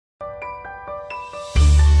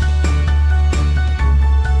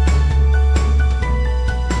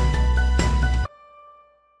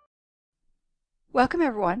Welcome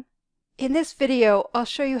everyone. In this video, I'll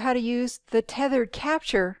show you how to use the Tethered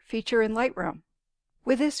Capture feature in Lightroom.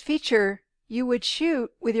 With this feature, you would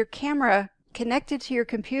shoot with your camera connected to your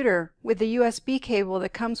computer with the USB cable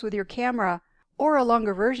that comes with your camera or a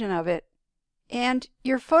longer version of it, and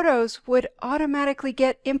your photos would automatically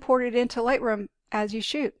get imported into Lightroom as you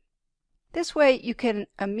shoot. This way you can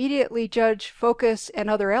immediately judge focus and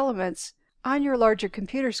other elements on your larger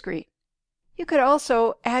computer screen. You could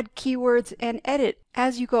also add keywords and edit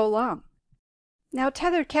as you go along. Now,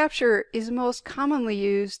 Tethered Capture is most commonly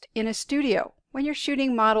used in a studio when you're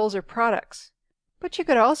shooting models or products, but you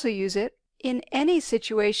could also use it in any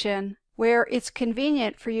situation where it's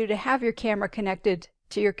convenient for you to have your camera connected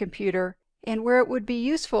to your computer and where it would be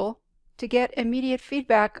useful to get immediate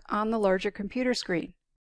feedback on the larger computer screen.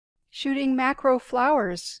 Shooting macro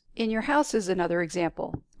flowers in your house is another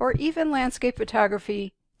example, or even landscape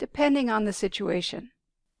photography, depending on the situation.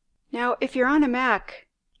 Now, if you're on a Mac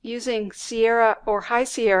using Sierra or High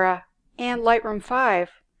Sierra and Lightroom 5,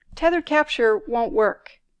 Tethered Capture won't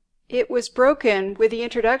work. It was broken with the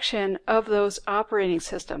introduction of those operating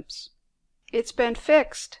systems. It's been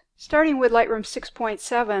fixed starting with Lightroom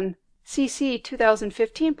 6.7, CC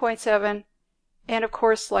 2015.7, and of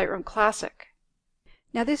course Lightroom Classic.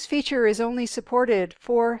 Now, this feature is only supported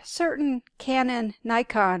for certain Canon,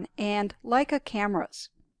 Nikon, and Leica cameras.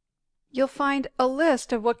 You'll find a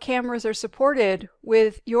list of what cameras are supported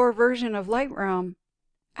with your version of Lightroom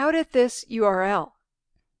out at this URL.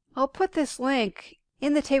 I'll put this link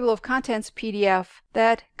in the table of contents PDF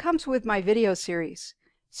that comes with my video series,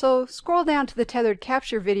 so scroll down to the Tethered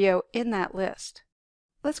Capture video in that list.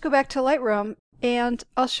 Let's go back to Lightroom and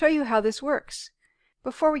I'll show you how this works.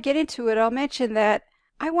 Before we get into it, I'll mention that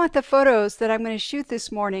I want the photos that I'm going to shoot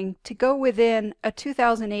this morning to go within a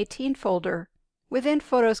 2018 folder within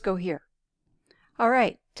Photos Go Here.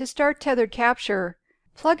 Alright, to start Tethered Capture,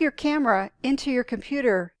 plug your camera into your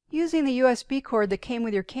computer using the USB cord that came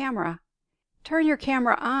with your camera. Turn your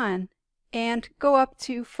camera on and go up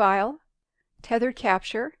to File, Tethered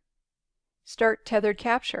Capture, Start Tethered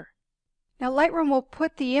Capture. Now Lightroom will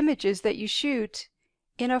put the images that you shoot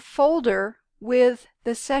in a folder with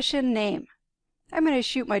the session name. I'm going to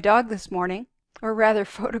shoot my dog this morning, or rather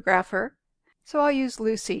photograph her, so I'll use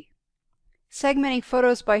Lucy. Segmenting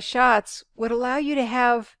photos by shots would allow you to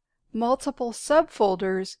have multiple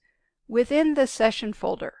subfolders within the session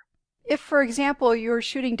folder. If, for example, you're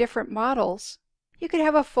shooting different models, you could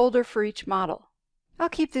have a folder for each model. I'll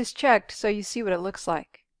keep this checked so you see what it looks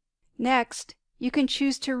like. Next, you can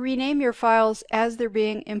choose to rename your files as they're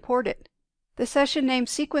being imported. The session name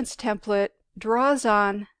sequence template draws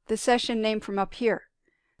on the session name from up here,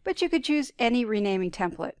 but you could choose any renaming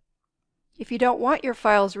template. If you don't want your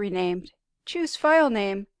files renamed, choose File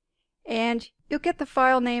Name, and you'll get the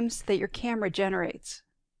file names that your camera generates.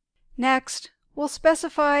 Next, we'll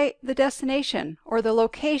specify the destination or the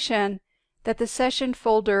location that the session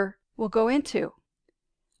folder will go into.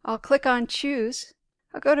 I'll click on Choose.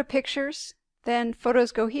 I'll go to Pictures, then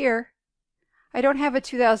Photos Go Here. I don't have a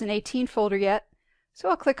 2018 folder yet, so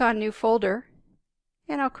I'll click on New Folder,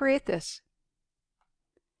 and I'll create this.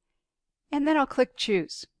 And then I'll click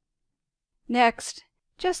Choose. Next,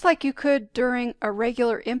 just like you could during a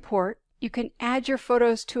regular import, you can add your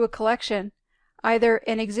photos to a collection, either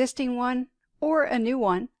an existing one or a new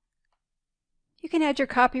one. You can add your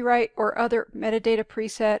copyright or other metadata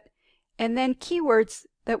preset, and then keywords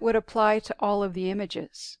that would apply to all of the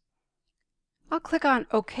images. I'll click on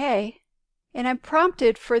OK, and I'm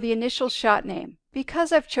prompted for the initial shot name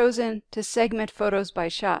because I've chosen to segment photos by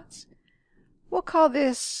shots. We'll call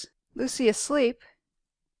this Lucy Asleep,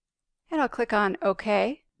 and I'll click on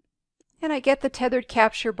OK, and I get the Tethered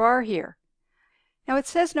Capture bar here. Now it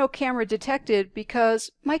says no camera detected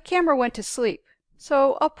because my camera went to sleep,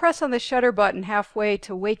 so I'll press on the shutter button halfway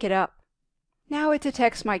to wake it up. Now it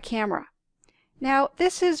detects my camera. Now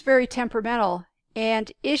this is very temperamental,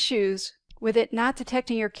 and issues with it not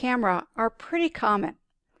detecting your camera are pretty common.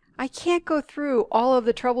 I can't go through all of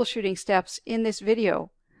the troubleshooting steps in this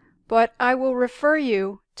video, but I will refer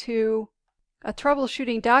you to a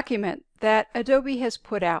troubleshooting document that Adobe has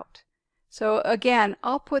put out. So again,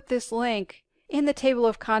 I'll put this link in the table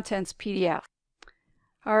of contents PDF.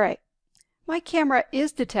 Alright, my camera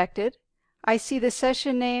is detected. I see the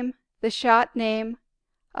session name, the shot name,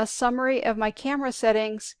 a summary of my camera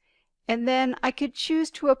settings, and then I could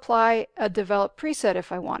choose to apply a developed preset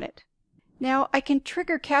if I wanted. Now I can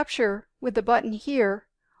trigger capture with the button here,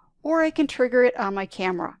 or I can trigger it on my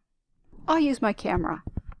camera. I'll use my camera.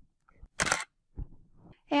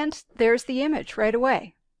 And there's the image right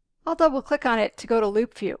away. I'll double click on it to go to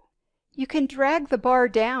Loop View. You can drag the bar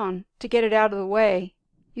down to get it out of the way.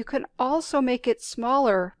 You can also make it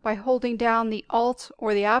smaller by holding down the Alt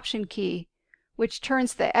or the Option key, which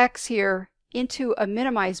turns the X here into a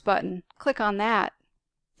minimize button. Click on that.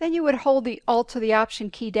 Then you would hold the Alt or the Option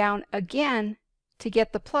key down again to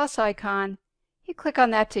get the plus icon. You click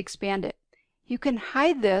on that to expand it. You can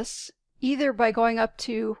hide this either by going up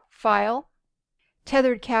to File,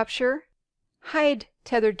 Tethered Capture, Hide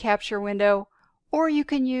Tethered Capture window, or you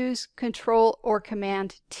can use Control or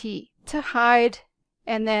Command T to hide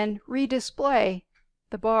and then redisplay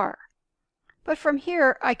the bar. But from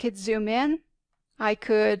here I could zoom in, I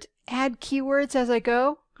could add keywords as I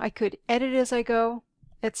go, I could edit as I go,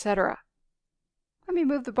 etc. Let me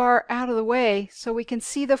move the bar out of the way so we can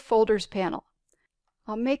see the folders panel.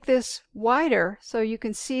 I'll make this wider so you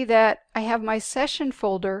can see that I have my session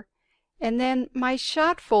folder and then my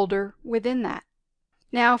shot folder within that.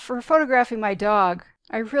 Now for photographing my dog,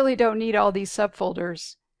 I really don't need all these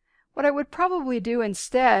subfolders. What I would probably do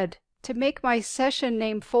instead, to make my session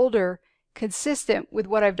name folder consistent with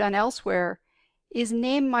what I've done elsewhere, is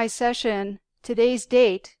name my session today's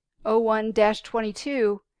date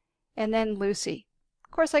 01-22 and then Lucy.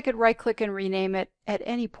 Of course I could right click and rename it at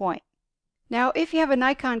any point. Now if you have a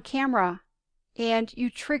Nikon camera and you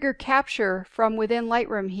trigger capture from within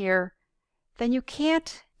Lightroom here, then you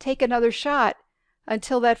can't take another shot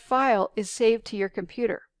until that file is saved to your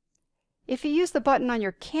computer. If you use the button on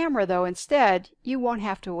your camera though instead, you won't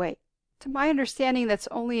have to wait. To my understanding, that's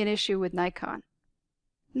only an issue with Nikon.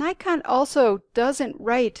 Nikon also doesn't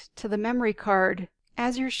write to the memory card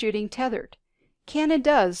as you're shooting tethered. Canon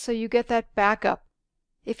does, so you get that backup.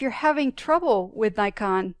 If you're having trouble with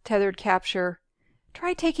Nikon Tethered Capture,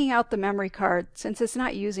 try taking out the memory card since it's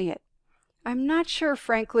not using it. I'm not sure,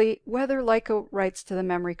 frankly, whether Leica writes to the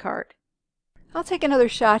memory card. I'll take another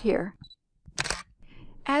shot here.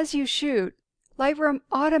 As you shoot, Lightroom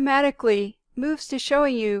automatically moves to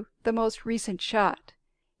showing you the most recent shot.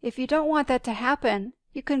 If you don't want that to happen,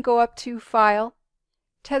 you can go up to File,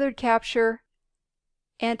 Tethered Capture,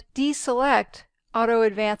 and deselect Auto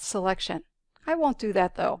Advanced Selection. I won't do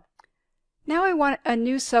that though. Now I want a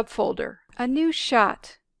new subfolder, a new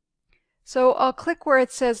shot. So I'll click where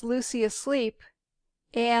it says Lucy Asleep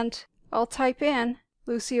and I'll type in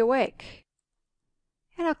Lucy Awake.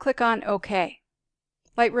 And I'll click on OK.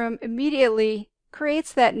 Lightroom immediately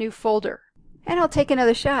creates that new folder. And I'll take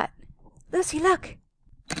another shot. Lucy, look!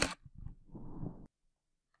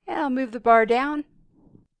 And I'll move the bar down.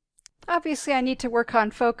 Obviously I need to work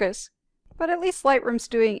on focus, but at least Lightroom's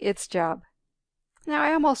doing its job. Now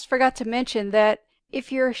I almost forgot to mention that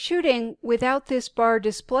if you're shooting without this bar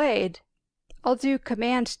displayed, I'll do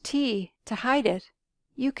Command T to hide it.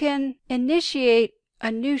 You can initiate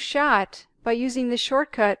a new shot by using the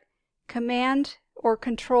shortcut Command or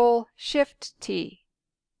Control Shift T.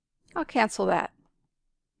 I'll cancel that.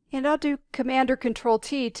 And I'll do Command or Control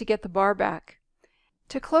T to get the bar back.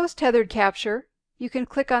 To close Tethered Capture, you can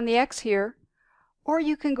click on the X here, or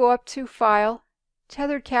you can go up to File,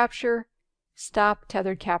 Tethered Capture, Stop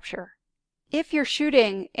Tethered Capture. If you're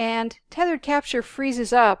shooting and Tethered Capture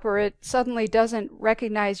freezes up or it suddenly doesn't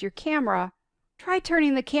recognize your camera, try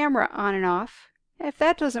turning the camera on and off. If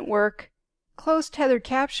that doesn't work, close Tethered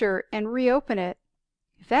Capture and reopen it.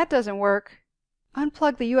 If that doesn't work,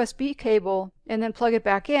 unplug the USB cable and then plug it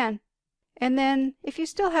back in. And then, if you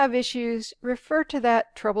still have issues, refer to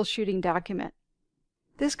that troubleshooting document.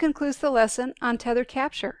 This concludes the lesson on Tethered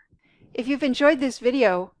Capture. If you've enjoyed this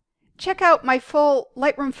video, check out my full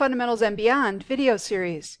Lightroom Fundamentals and Beyond video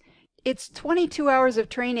series. It's 22 hours of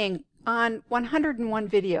training on 101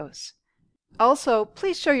 videos. Also,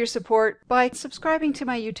 please show your support by subscribing to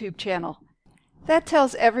my YouTube channel. That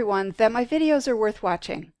tells everyone that my videos are worth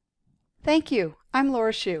watching. Thank you. I'm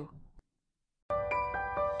Laura Shue.